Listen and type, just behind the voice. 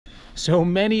So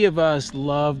many of us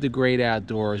love the great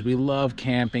outdoors. We love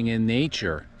camping in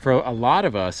nature. For a lot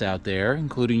of us out there,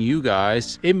 including you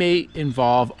guys, it may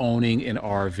involve owning an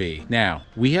RV. Now,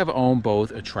 we have owned both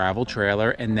a travel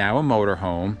trailer and now a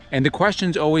motorhome, and the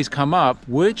questions always come up,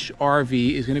 which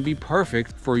RV is going to be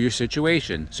perfect for your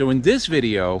situation? So in this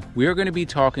video, we are going to be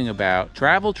talking about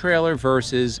travel trailer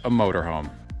versus a motorhome.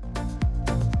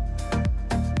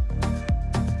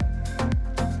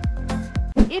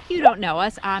 If you don't know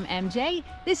us, I'm MJ,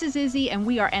 this is Izzy, and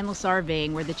we are Endless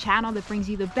RVing. We're the channel that brings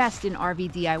you the best in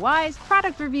RV DIYs,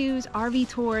 product reviews, RV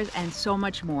tours, and so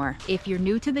much more. If you're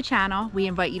new to the channel, we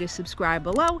invite you to subscribe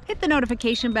below, hit the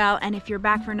notification bell, and if you're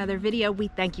back for another video, we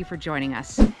thank you for joining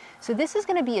us. So this is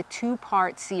going to be a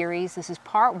two-part series. This is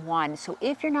part one. So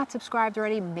if you're not subscribed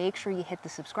already, make sure you hit the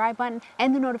subscribe button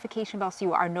and the notification bell so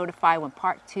you are notified when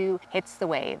part two hits the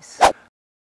waves.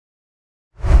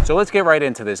 So let's get right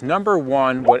into this. Number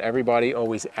one, what everybody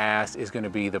always asks is going to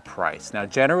be the price. Now,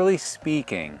 generally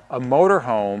speaking, a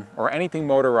motorhome or anything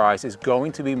motorized is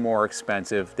going to be more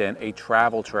expensive than a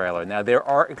travel trailer. Now, there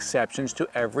are exceptions to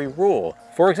every rule.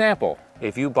 For example,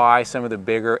 if you buy some of the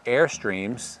bigger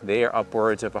Airstreams, they are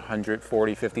upwards of $140,000,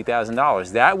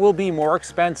 $50,000. That will be more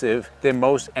expensive than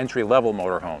most entry-level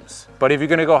motorhomes. But if you're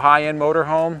gonna go high-end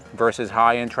motorhome versus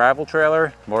high-end travel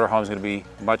trailer, motorhome is gonna be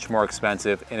much more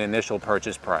expensive in initial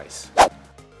purchase price.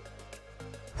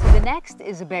 So the next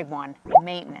is a big one,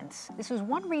 maintenance. This was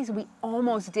one reason we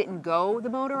almost didn't go the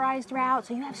motorized route.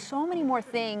 So you have so many more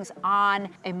things on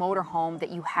a motorhome that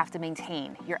you have to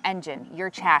maintain. Your engine, your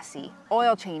chassis,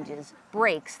 oil changes,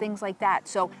 brakes, things like that.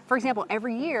 So for example,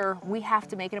 every year we have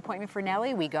to make an appointment for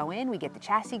Nellie. We go in, we get the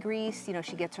chassis greased, you know,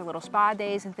 she gets her little spa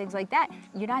days and things like that.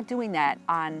 You're not doing that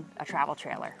on a travel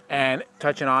trailer. And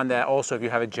touching on that also, if you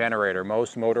have a generator,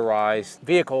 most motorized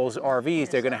vehicles, RVs,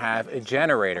 they're gonna have a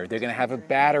generator. They're gonna have a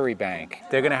battery bank.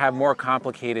 They're gonna have more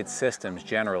complicated systems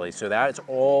generally. So that's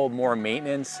all more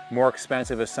maintenance, more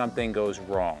expensive if something goes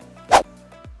wrong.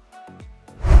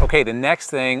 Okay, the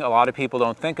next thing a lot of people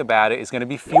don't think about it is going to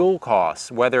be fuel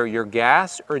costs. Whether you're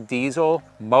gas or diesel,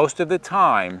 most of the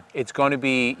time it's going to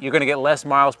be, you're going to get less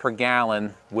miles per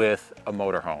gallon with a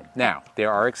motorhome. Now,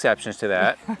 there are exceptions to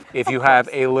that. If you have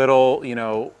a little, you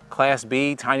know, Class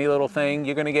B, tiny little thing,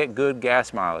 you're going to get good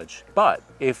gas mileage. But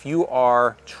if you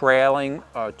are towing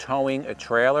a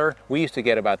trailer, we used to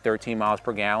get about 13 miles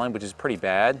per gallon, which is pretty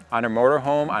bad. On a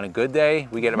motorhome, on a good day,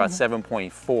 we get about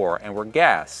 7.4, and we're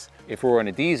gas. If we're in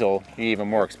a diesel, you're even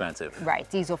more expensive. Right,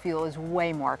 diesel fuel is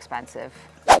way more expensive.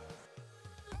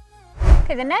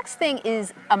 Okay, the next thing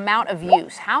is amount of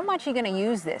use. How much are you gonna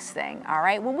use this thing, all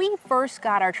right? When we first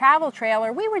got our travel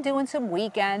trailer, we were doing some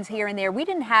weekends here and there. We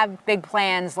didn't have big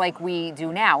plans like we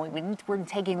do now. We were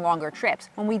taking longer trips.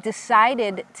 When we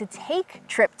decided to take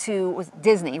trip to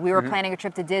Disney, we were planning a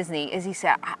trip to Disney, Izzy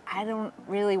said, I don't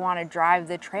really wanna drive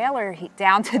the trailer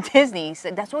down to Disney. He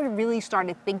said, that's when we really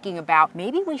started thinking about,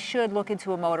 maybe we should look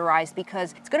into a motorized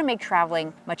because it's gonna make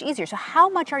traveling much easier. So how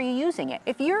much are you using it?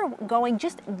 If you're going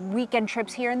just weekend trips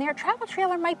here and there, travel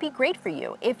trailer might be great for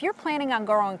you. If you're planning on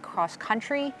going cross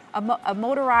country, a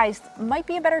motorized might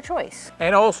be a better choice.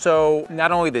 And also,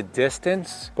 not only the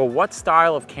distance, but what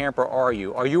style of camper are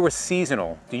you? Are you a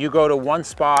seasonal? Do you go to one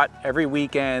spot every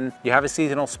weekend? You have a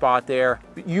seasonal spot there?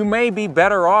 You may be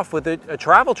better off with a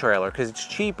travel trailer because it's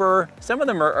cheaper. Some of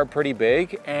them are pretty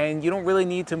big and you don't really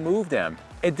need to move them.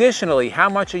 Additionally, how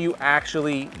much are you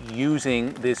actually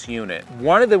using this unit?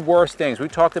 One of the worst things, we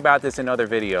talked about this in other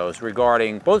videos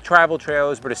regarding both travel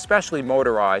trailers, but especially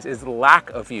motorized, is the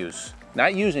lack of use.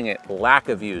 Not using it, lack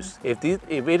of use. If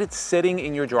it's sitting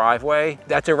in your driveway,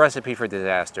 that's a recipe for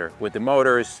disaster. With the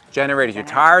motors, generators, your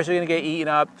tires are gonna get eaten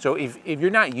up. So if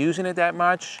you're not using it that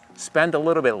much, spend a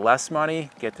little bit less money,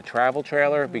 get the travel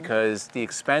trailer because the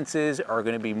expenses are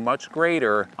gonna be much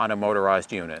greater on a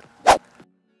motorized unit.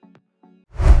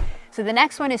 So the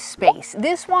next one is space.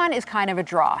 This one is kind of a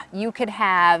draw. You could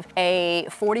have a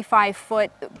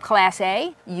 45-foot Class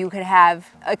A. You could have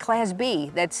a Class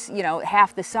B that's, you know,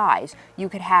 half the size. You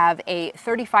could have a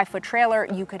 35-foot trailer.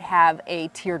 You could have a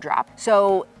teardrop.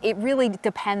 So it really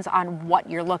depends on what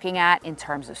you're looking at in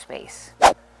terms of space.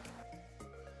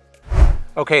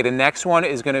 Okay, the next one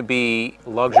is going to be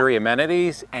luxury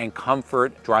amenities and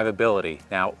comfort drivability.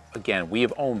 Now, again, we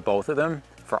have owned both of them.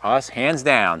 For us, hands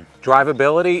down,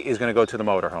 drivability is gonna go to the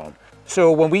motorhome.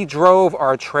 So when we drove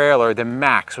our trailer, the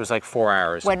max was like 4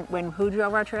 hours. When who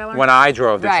drove our trailer? When I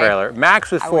drove the trailer. Max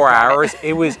was 4 hours.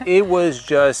 It was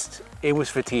just it was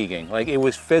fatiguing. Like, it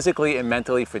was physically and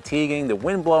mentally fatiguing. The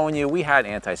wind blowing you. We had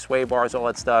anti-sway bars, all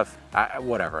that stuff,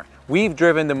 whatever. We've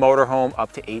driven the motorhome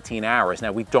up to 18 hours.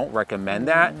 Now, we don't recommend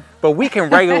that, but we can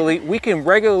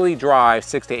regularly drive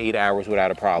 6 to 8 hours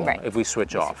without a problem if we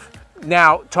switch off.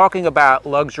 Now, talking about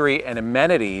luxury and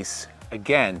amenities,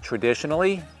 again,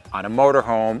 traditionally, on a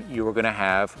motorhome, you are gonna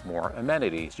have more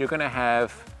amenities. You're gonna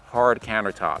have hard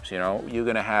countertops, you know, you're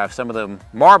gonna have some of them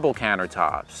marble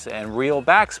countertops and real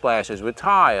backsplashes with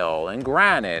tile and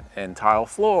granite and tile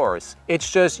floors. It's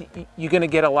just, you're gonna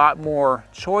get a lot more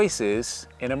choices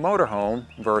in a motorhome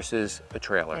versus a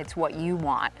trailer. It's what you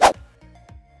want.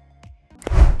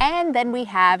 And then we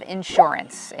have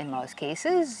insurance. In most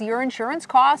cases, your insurance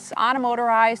costs on a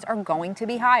motorized are going to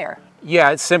be higher.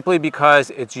 Yeah, it's simply because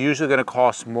it's usually gonna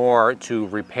cost more to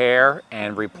repair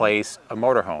and replace a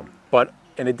motorhome. But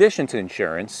in addition to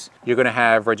insurance, you're gonna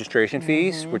have registration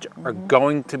fees, which are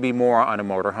going to be more on a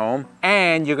motorhome,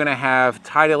 and you're gonna have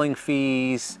titling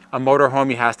fees. A motorhome,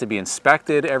 you has to be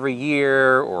inspected every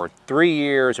year, or 3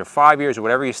 years, or 5 years, or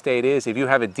whatever your state is. If you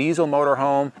have a diesel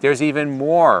motorhome, there's even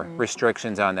more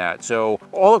restrictions on that. So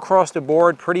all across the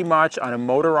board, pretty much on a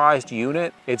motorized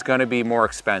unit, it's gonna be more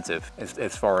expensive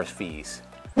as far as fees.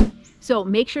 So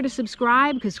make sure to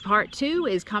subscribe because part 2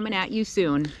 is coming at you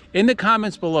soon. In the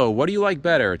comments below, what do you like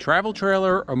better, a travel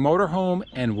trailer or motorhome,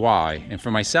 and why? And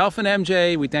for myself and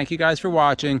MJ, we thank you guys for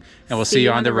watching, and we'll see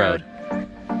you on the road.